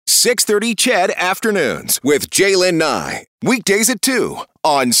6:30 CHED Afternoons with Jaylen Nye. Weekdays at 2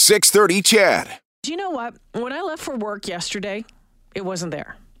 on 6:30 CHED. Do you know what? When I left for work yesterday, it wasn't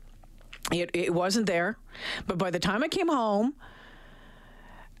there. It wasn't there. But by the time I came home,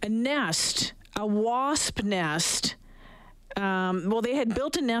 a wasp nest, they had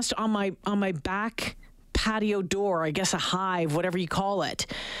built a nest on my back patio door, I guess a hive, whatever you call it.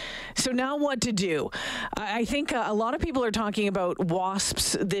 So now what to do? I think a lot of people are talking about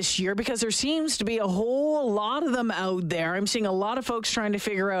wasps this year because there seems to be a whole lot of them out there. I'm seeing a lot of folks trying to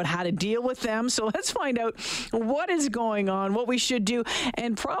figure out how to deal with them. So let's find out what is going on, what we should do,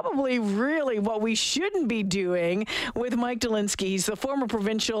 and probably really what we shouldn't be doing with Mike Dolinsky. He's the former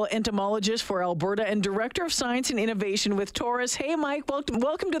provincial entomologist for Alberta and director of science and innovation with Taurus. Hey, Mike,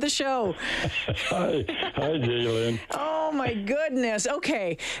 welcome to the show. Hi, Jaylen. Oh, my goodness.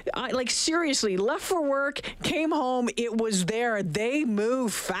 Okay. Seriously, left for work, came home, it was there. They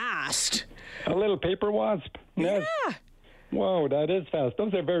move fast. A little paper wasp. Yeah. Whoa, that is fast.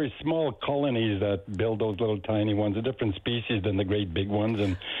 Those are very small colonies that build those little tiny ones, a different species than the great big ones.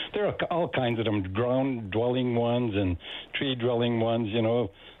 And there are all kinds of them, ground-dwelling ones and tree-dwelling ones, you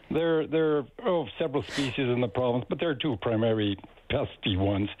know. There are several species in the province, but there are two primary pesky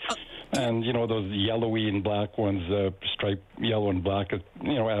ones. And, you know, those yellowy and black ones, striped yellow and black,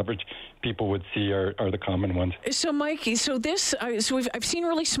 average people would see are the common ones. So, Mike, I've seen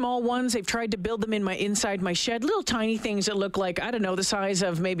really small ones. They've tried to build them inside my shed, little tiny things that look like, I don't know, the size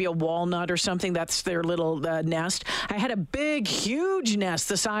of maybe a walnut or something. That's their little nest. I had a big, huge nest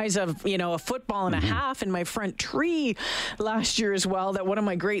the size of, a football and a half in my front tree last year as well, that one of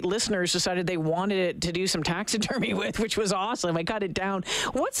my great listeners decided they wanted it to do some taxidermy with, which was awesome. I cut it down.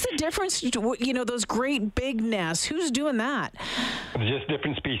 What's the difference, those great big nests? Who's doing that? Just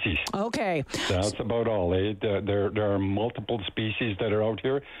different species. Okay. That's about all. There are multiple species that are out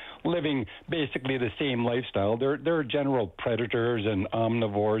here living basically the same lifestyle. They're general predators and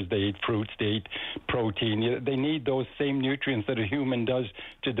omnivores. They eat fruits, they eat protein. They need those same nutrients that a human does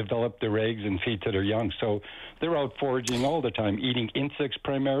to develop their eggs and feed to their young. So they're out foraging all the time, eating insects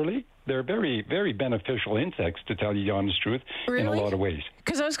primarily. They're very, very beneficial insects, to tell you the honest truth, in a lot of ways.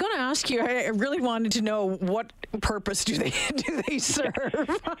 Because I was going to ask you, I really wanted to know what purpose do they serve?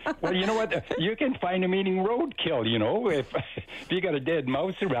 Well, you know what? You can find them eating roadkill, If you got a dead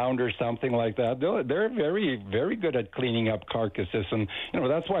mouse around or something like that, they're very, very good at cleaning up carcasses. And,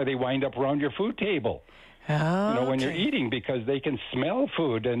 that's why they wind up around your food table. When you're eating, because they can smell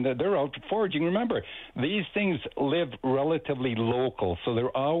food and they're out foraging. Remember, these things live relatively local, so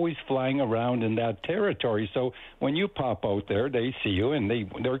they're always flying around in that territory. So when you pop out there, they see you and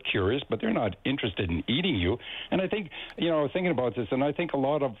they're curious, but they're not interested in eating you. And I think, thinking about this, and I think a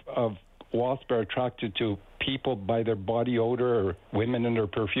lot of wasps are attracted to people by their body odor, or women in their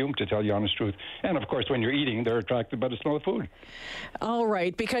perfume, to tell you the honest truth. And of course, when you're eating, they're attracted by the smell of food. All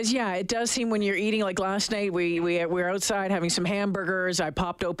right, because it does seem when you're eating, like last night, we were outside having some hamburgers. I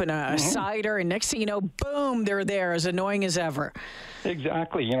popped open a cider, and next thing you know, boom, they're there, as annoying as ever.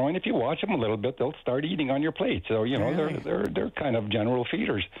 Exactly, and if you watch them a little bit, they'll start eating on your plate. So they're kind of general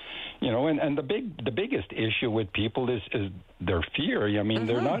feeders, And the biggest issue with people is their fear. I mean,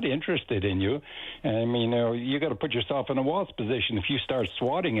 they're not interested in you. I mean, you got to put yourself in a wasp position. If you start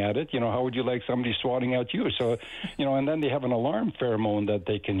swatting at it, how would you like somebody swatting at you? So, and then they have an alarm pheromone that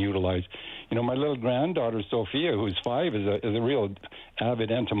they can utilize. My little granddaughter, Sophia, who's 5, is a real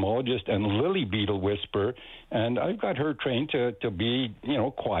avid entomologist and lily beetle whisperer. And I've got her trained to be,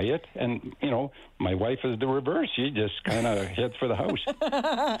 quiet. And, my wife is the reverse. She just kind of heads for the house.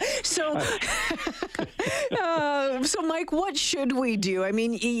 So, Mike, what should we do? I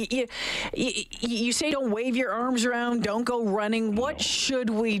mean, you say don't wave your arms around, don't go running. What should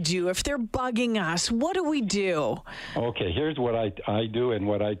we do? If they're bugging us, what do we do? Okay, here's what I do and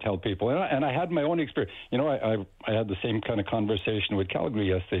what I tell people. And I had my own experience. I had the same kind of conversation with Calgary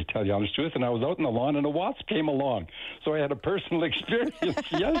yesterday, to tell you the honest truth, and I was out in the lawn and a wasp came along. So I had a personal experience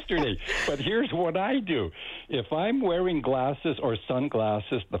yesterday. But here's what I do. If I'm wearing glasses or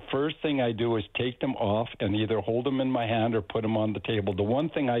sunglasses, the first thing I do is take them off and either hold them in my hand or put them on the table. The one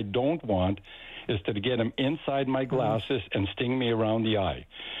thing I don't want is to get them inside my glasses and sting me around the eye.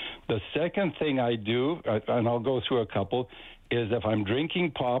 The second thing I do, and I'll go through a couple, is if I'm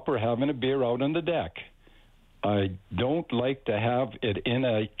drinking pop or having a beer out on the deck, I don't like to have it in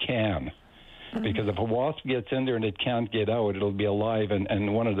a can. Because if a wasp gets in there and it can't get out, it'll be alive.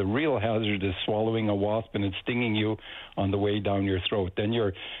 And one of the real hazards is swallowing a wasp and it's stinging you on the way down your throat. Then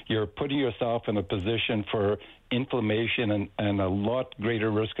you're putting yourself in a position for inflammation and a lot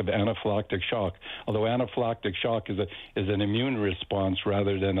greater risk of anaphylactic shock. Although anaphylactic shock is an immune response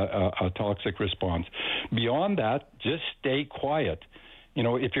rather than a toxic response. Beyond that, just stay quiet. You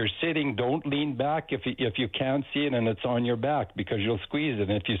know, if you're sitting, don't lean back if you can't see it and it's on your back, because you'll squeeze it.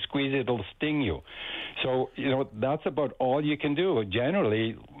 And if you squeeze it, it'll sting you. So, you know, that's about all you can do.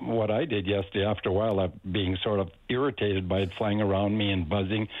 Generally, what I did yesterday, after a while of being sort of irritated by it flying around me and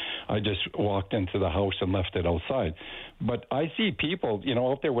buzzing, I just walked into the house and left it outside. But I see people, you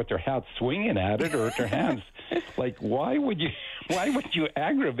know, out there with their hats swinging at it or with their hands. Like, why would you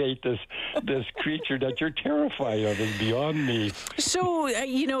aggravate this creature that you're terrified of? Is beyond me. So,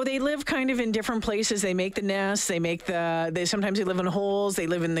 you know, they live kind of in different places. They make the nests. Sometimes they live in holes. They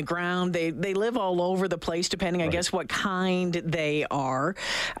live in the ground. They live all over the place, depending, I guess, what kind they are.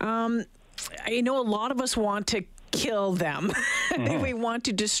 I know a lot of us want to kill them. We want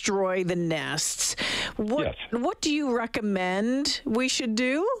to destroy the nests. What do you recommend we should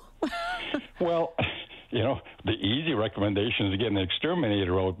do? Well, you know, the easy recommendation is to get an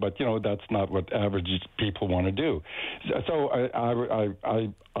exterminator out, but, you know, that's not what average people want to do. So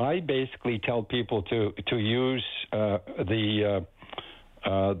I basically tell people to use the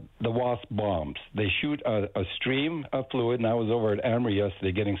wasp bombs. They shoot a stream of fluid, and I was over at Amory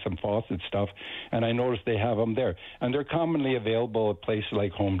yesterday getting some faucet stuff, and I noticed they have them there. And they're commonly available at places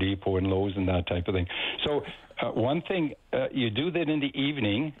like Home Depot and Lowe's and that type of thing. So one thing, you do that in the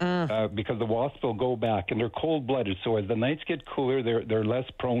evening because the wasps will go back, and they're cold-blooded. So as the nights get cooler, they're less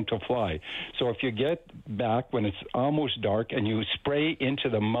prone to fly. So if you get back when it's almost dark and you spray into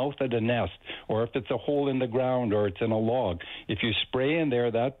the mouth of the nest, or if it's a hole in the ground or it's in a log, if you spray in there,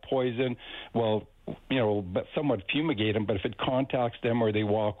 that poison will, you know, but somewhat fumigate them, but if it contacts them or they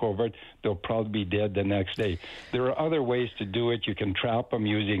walk over it, they'll probably be dead the next day. There are other ways to do it. You can trap them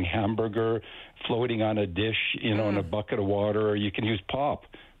using hamburger floating on a dish, you know, in a bucket of water, or you can use pop.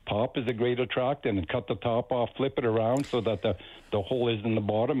 Pop is a great attractant, and cut the top off, flip it around so that the hole is in the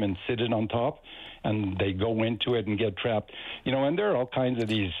bottom, and sit it on top, and they go into it and get trapped. You know, and there are all kinds of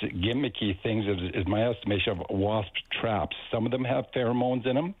these gimmicky things, is my estimation, of wasp traps. Some of them have pheromones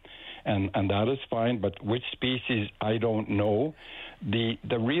in them, and that is fine, but which species, I don't know. The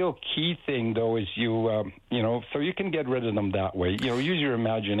real key thing, though, is you know, so you can get rid of them that way. You know, use your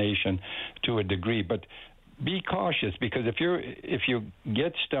imagination to a degree, but be cautious, because if you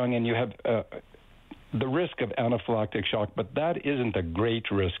get stung and you have the risk of anaphylactic shock, but that isn't a great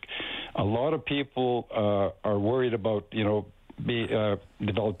risk. A lot of people are worried about, you know,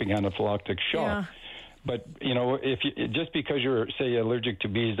 developing anaphylactic shock. Yeah. But, you know, just because you're, say, allergic to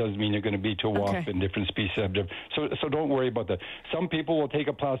bees doesn't mean you're going to be to a wasp, and different species have different. So don't worry about that. Some people will take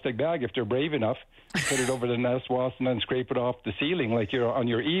a plastic bag if they're brave enough, put it over the nest wasp, and then scrape it off the ceiling like you're on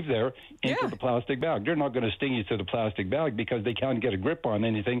your eave there into the plastic bag. They're not going to sting you through the plastic bag because they can't get a grip on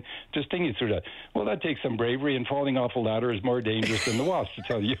anything to sting you through that. Well, that takes some bravery, and falling off a ladder is more dangerous than the wasp, to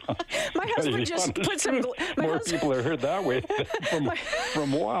tell you. My husband just put some... More people are hurt that way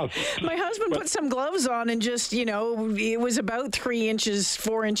from wasps. My husband put some gloves on and just, you know, it was about 4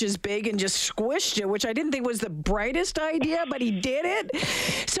 inches big, and just squished it, which I didn't think was the brightest idea, but he did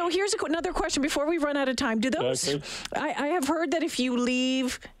it. So here's another question before we run out of time. Do those, I have heard that if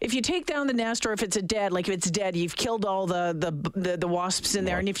you take down the nest, or if it's dead, you've killed all the wasps in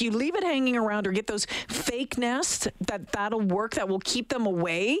there, and if you leave it hanging around or get those fake nests, that'll work, that will keep them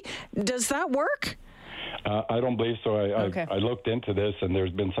away. Does that work? I don't believe so. I looked into this, and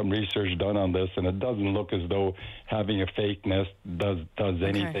there's been some research done on this, and it doesn't look as though having a fake nest does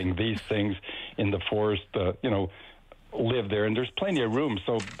anything. These things in the forest, you know, live there, and there's plenty of room.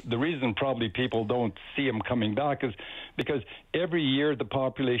 So the reason probably people don't see them coming back is because every year the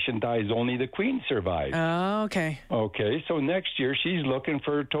population dies, only the queen survives. Oh, okay. Okay, so next year she's looking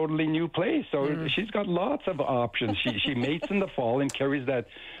for a totally new place. So she's got lots of options. She mates in the fall and carries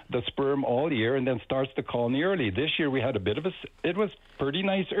the sperm all year, and then starts the colony early. This year we had it was pretty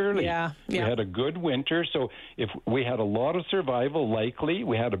nice early. Yeah. We had a good winter, so if we had a lot of survival, likely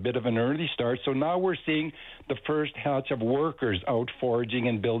we had a bit of an early start. So now we're seeing the first hatch of workers out foraging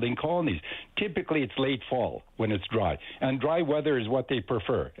and building colonies. Typically it's late fall when it's dry, and dry weather is what they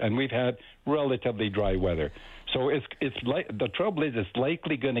prefer, and we've had relatively dry weather. So it's like, the trouble is, it's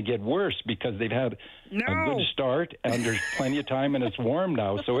likely going to get worse because they've had a good start, and there's plenty of time, and it's warm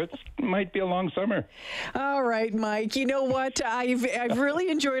now, so it might be a long summer. All right, Mike. You know what? I've really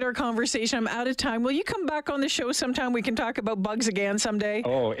enjoyed our conversation. I'm out of time. Will you come back on the show sometime? We can talk about bugs again someday.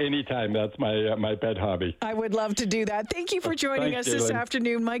 Oh, anytime. That's my pet hobby. I would love to do that. Thank you for joining us this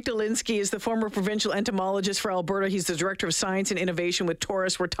afternoon. Mike Dolinski is the former provincial entomologist for Alberta. He's the director of science and innovation with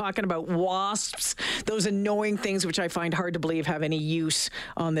Taurus. We're talking about wasps, those annoying things which I find hard to believe have any use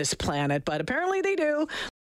on this planet, but apparently they do.